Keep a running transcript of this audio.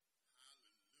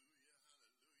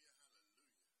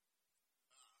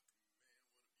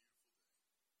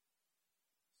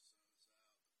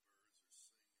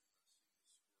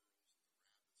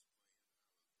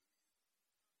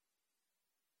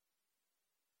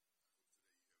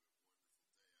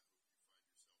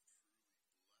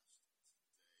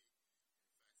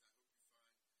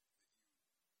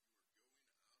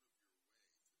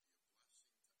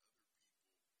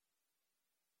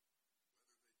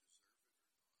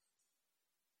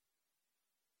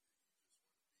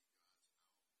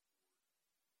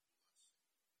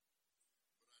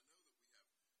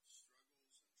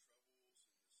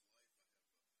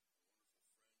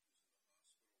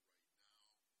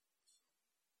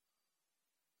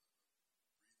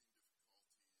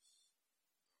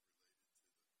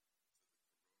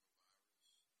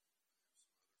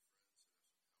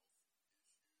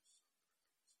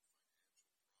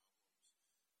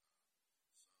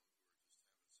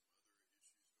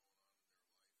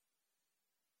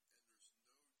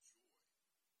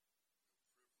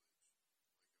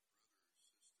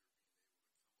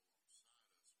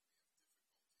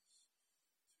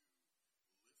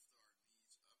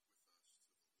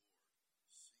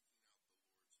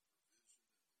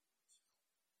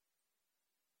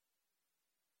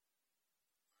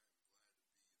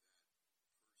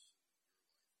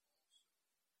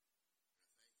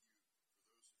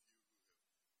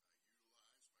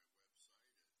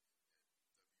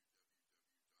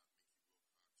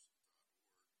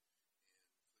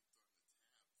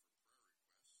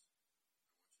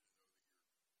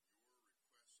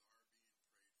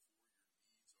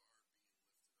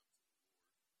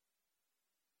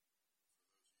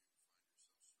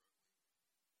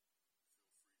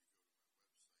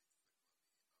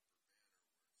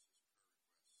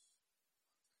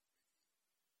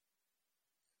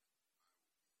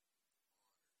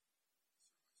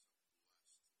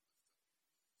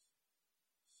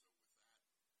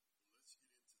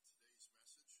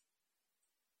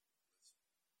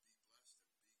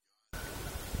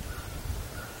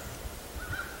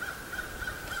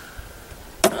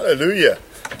Hallelujah.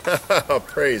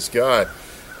 Praise God.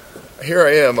 Here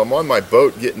I am. I'm on my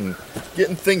boat getting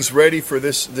things ready for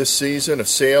this season of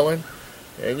sailing.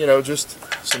 And, just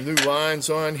some new lines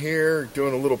on here,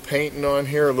 doing a little painting on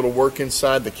here, a little work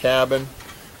inside the cabin,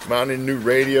 mounting new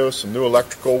radios, some new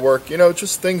electrical work,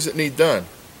 just things that need done.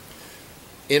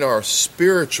 In our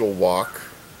spiritual walk,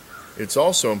 it's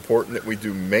also important that we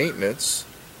do maintenance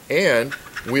and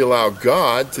we allow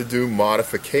God to do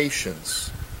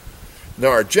modifications. Now,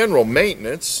 our general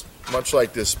maintenance, much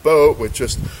like this boat, with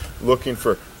just looking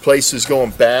for places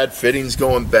going bad, fittings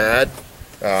going bad,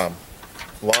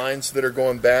 lines that are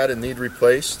going bad and need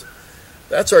replaced,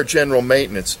 that's our general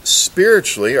maintenance.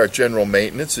 Spiritually, our general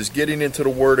maintenance is getting into the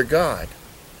Word of God.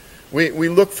 We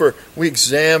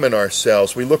examine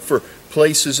ourselves. We look for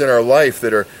places in our life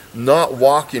that are not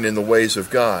walking in the ways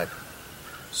of God.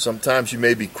 Sometimes you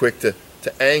may be quick to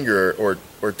anger or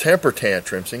temper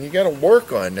tantrums, and you got to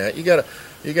work on that. You got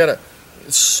to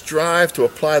strive to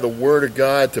apply the Word of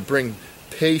God to bring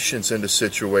patience into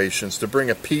situations, to bring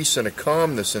a peace and a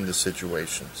calmness into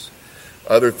situations.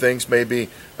 Other things may be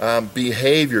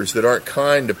behaviors that aren't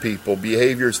kind to people,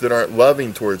 behaviors that aren't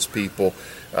loving towards people,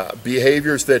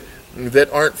 behaviors that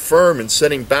aren't firm in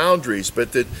setting boundaries,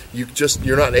 but that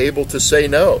you're not able to say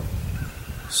no.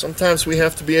 Sometimes we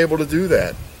have to be able to do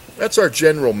that. That's our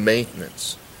general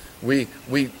maintenance. We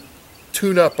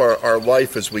tune up our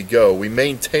life as we go. We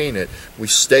maintain it. We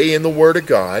stay in the Word of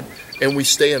God, and we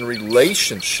stay in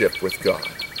relationship with God.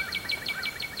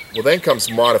 Well, then comes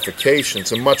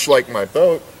modifications, and much like my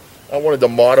boat, I wanted to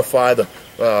modify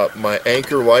my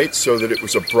anchor light so that it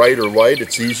was a brighter light.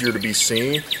 It's easier to be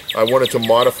seen. I wanted to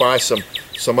modify some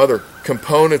other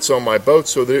components on my boat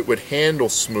so that it would handle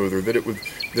smoother, that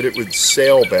it would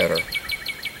sail better.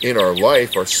 In our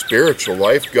life, our spiritual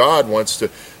life, God wants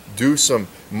to do some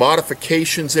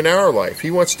modifications in our life. He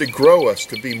wants to grow us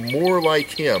to be more like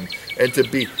Him and to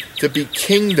be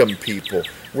kingdom people,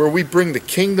 where we bring the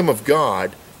kingdom of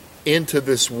God into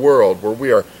this world, where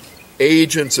we are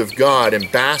agents of God,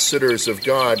 ambassadors of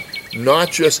God,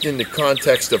 not just in the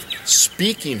context of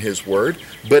speaking His word,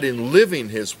 but in living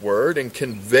His word and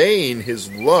conveying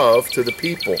His love to the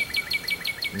people.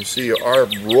 You see, our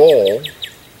role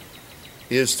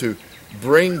is to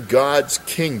bring God's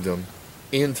kingdom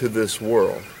into this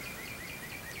world.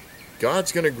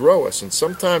 God's going to grow us, and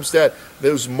sometimes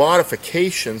those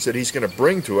modifications that He's going to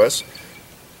bring to us,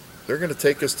 they're going to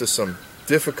take us to some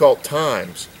difficult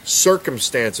times,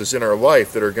 circumstances in our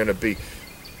life that are going to be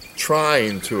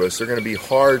trying to us. They're going to be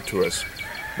hard to us.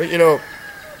 But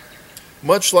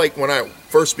much like when I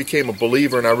first became a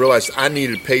believer and I realized I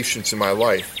needed patience in my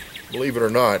life, believe it or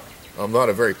not, I'm not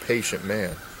a very patient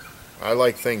man. I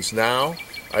like things now.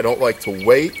 I don't like to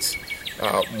wait.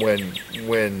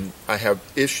 When I have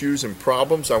issues and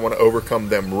problems, I want to overcome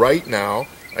them right now.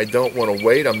 I don't want to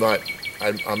wait. I'm not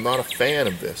a fan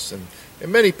of this, and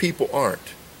many people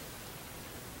aren't.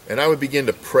 And I would begin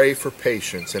to pray for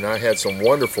patience. And I had some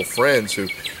wonderful friends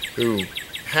who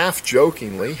half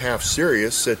jokingly, half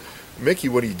serious, said, "Mickey,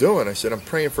 what are you doing?" I said, "I'm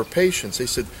praying for patience." They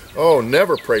said, "Oh,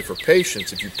 never pray for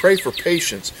patience. If you pray for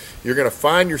patience, you're going to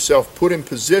find yourself put in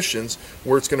positions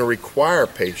where it's going to require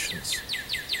patience."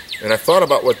 And I thought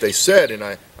about what they said, and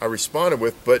I responded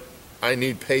with, "But I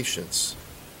need patience."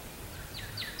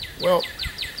 Well,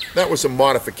 that was a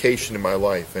modification in my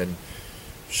life, and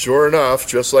sure enough,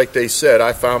 just like they said,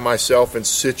 I found myself in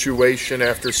situation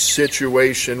after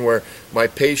situation where my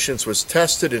patience was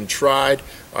tested and tried.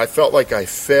 I felt like I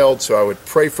failed, so I would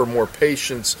pray for more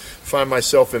patience, find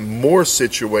myself in more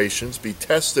situations, be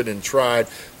tested and tried,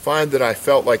 find that I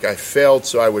felt like I failed,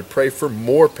 so I would pray for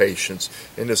more patience,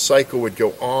 and the cycle would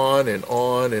go on and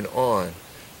on and on.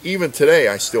 Even today,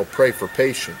 I still pray for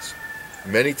patience.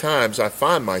 Many times I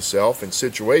find myself in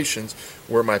situations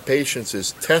where my patience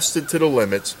is tested to the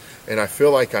limits and I feel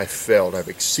like I failed. I've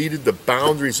exceeded the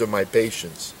boundaries of my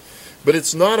patience. But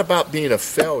it's not about being a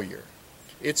failure.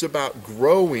 It's about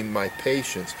growing my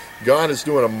patience. God is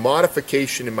doing a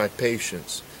modification in my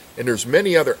patience. And there's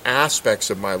many other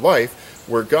aspects of my life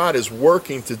where God is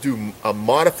working to do a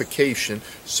modification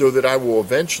so that I will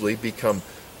eventually become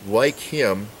like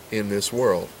Him in this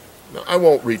world. Now, I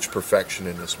won't reach perfection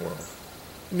in this world.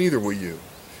 Neither will you.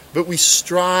 But we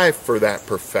strive for that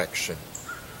perfection.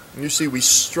 And you see, we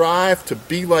strive to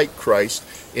be like Christ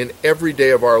in every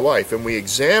day of our life. And we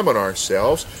examine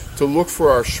ourselves to look for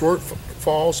our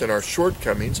shortfalls and our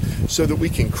shortcomings so that we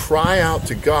can cry out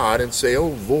to God and say,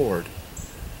 "Oh Lord,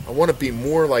 I want to be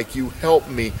more like you. Help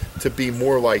me to be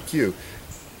more like you."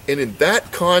 And in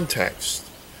that context,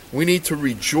 We need to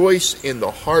rejoice in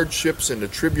the hardships and the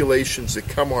tribulations that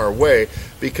come our way,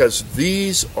 because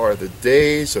these are the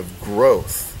days of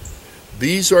growth.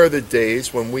 These are the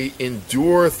days when we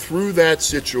endure through that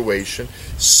situation,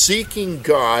 seeking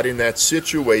God in that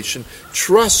situation,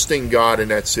 trusting God in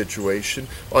that situation.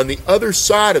 On the other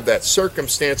side of that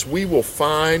circumstance, we will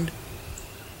find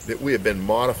that we have been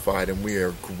modified and we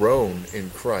are grown in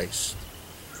Christ.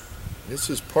 This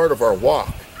is part of our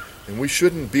walk, and we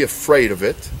shouldn't be afraid of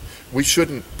it. We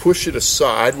shouldn't push it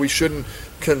aside. We shouldn't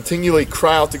continually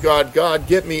cry out to God, God,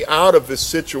 get me out of this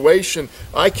situation.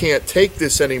 I can't take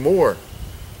this anymore.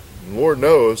 And Lord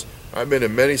knows, I've been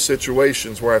in many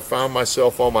situations where I found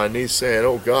myself on my knees saying,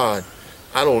 oh God,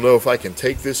 I don't know if I can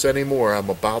take this anymore.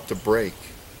 I'm about to break.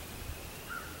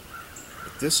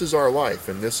 But this is our life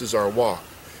and this is our walk,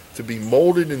 to be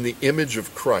molded in the image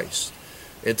of Christ.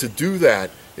 And to do that,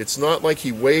 it's not like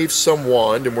he waves some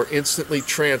wand and we're instantly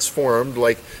transformed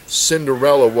like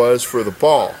Cinderella was for the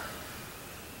ball.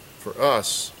 For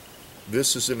us,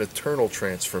 this is an eternal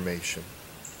transformation.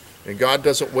 And God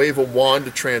doesn't wave a wand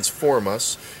to transform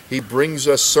us. He brings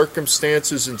us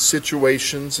circumstances and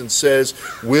situations and says,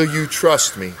 will you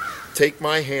trust me? Take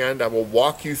my hand. I will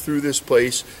walk you through this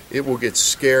place. It will get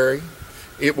scary.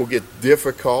 It will get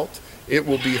difficult. It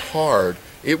will be hard.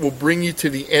 It will bring you to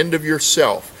the end of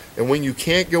yourself. And when you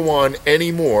can't go on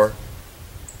anymore,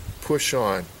 push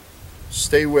on.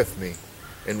 Stay with me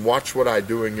and watch what I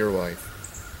do in your life.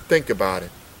 Think about it,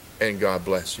 and God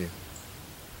bless you.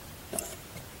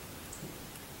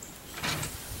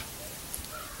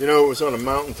 You know, it was on a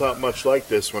mountaintop much like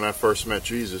this when I first met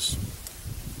Jesus.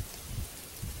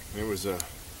 It was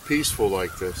peaceful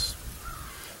like this.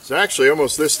 It's actually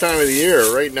almost this time of the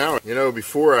year right now. You know,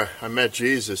 before I met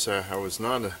Jesus, I was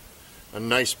not a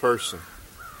nice person.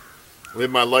 I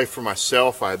lived my life for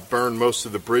myself. I had burned most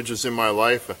of the bridges in my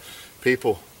life.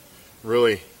 People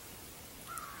really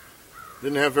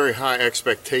didn't have very high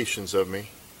expectations of me.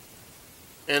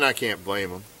 And I can't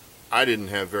blame them. I didn't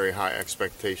have very high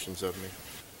expectations of me.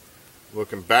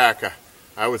 Looking back,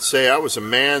 I would say I was a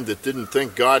man that didn't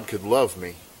think God could love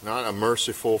me. Not a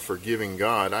merciful, forgiving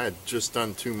God. I had just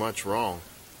done too much wrong.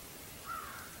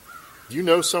 Do you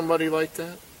know somebody like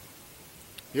that?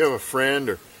 You have a friend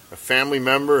or a family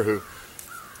member who,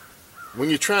 when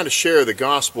you try to share the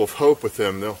gospel of hope with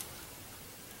them,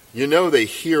 you know they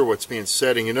hear what's being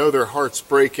said, and you know their heart's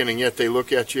breaking, and yet they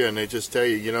look at you and they just tell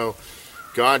you, you know,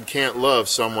 God can't love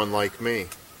someone like me.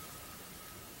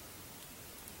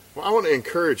 Well, I want to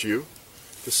encourage you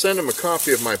to send them a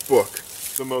copy of my book,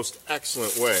 The Most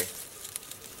Excellent Way.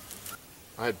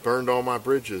 I had burned all my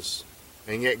bridges,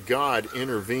 and yet God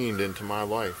intervened into my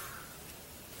life.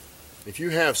 If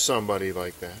you have somebody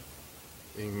like that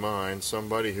in mind,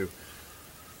 somebody who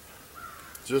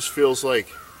just feels like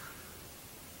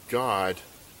God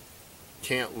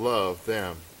can't love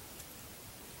them,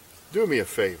 do me a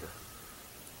favor.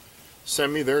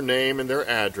 Send me their name and their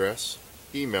address.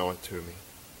 Email it to me.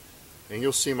 And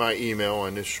you'll see my email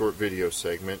on this short video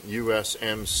segment,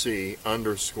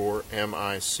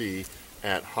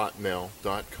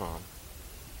 usmc_mic@hotmail.com.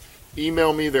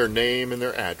 Email me their name and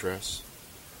their address.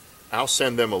 I'll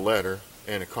send them a letter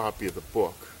and a copy of the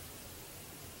book.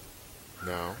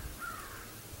 Now,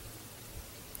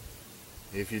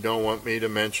 if you don't want me to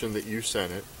mention that you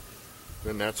sent it,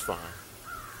 then that's fine.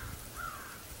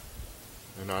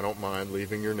 And I don't mind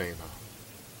leaving your name out.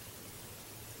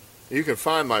 You can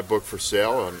find my book for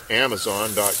sale on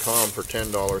Amazon.com for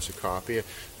 $10 a copy.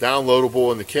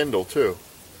 Downloadable in the Kindle, too.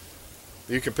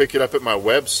 You can pick it up at my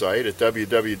website at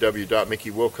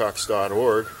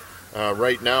www.mickeywilcox.org.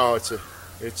 Right now, it's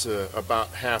about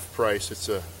half price. It's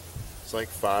like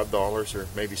 $5 or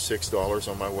maybe $6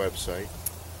 on my website.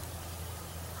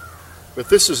 But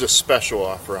this is a special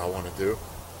offer I want to do.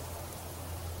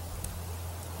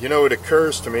 You know, it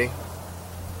occurs to me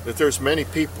that there's many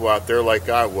people out there like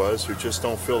I was who just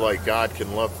don't feel like God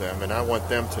can love them, and I want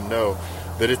them to know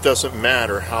that it doesn't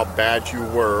matter how bad you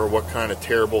were or what kind of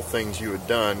terrible things you had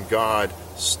done, God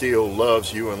still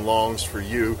loves you and longs for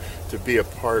you to be a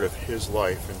part of His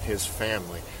life and His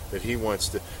family, that He wants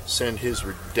to send His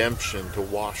redemption to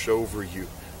wash over you,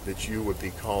 that you would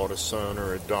be called a son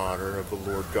or a daughter of the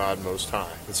Lord God Most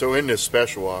High. And so in this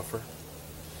special offer,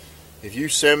 if you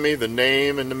send me the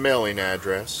name and the mailing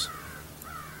address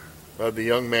of the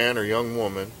young man or young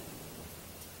woman,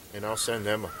 and I'll send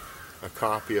them a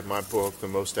copy of my book, The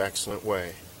Most Excellent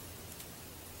Way.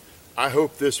 I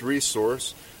hope this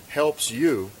resource helps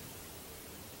you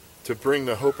to bring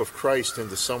the hope of Christ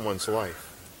into someone's life.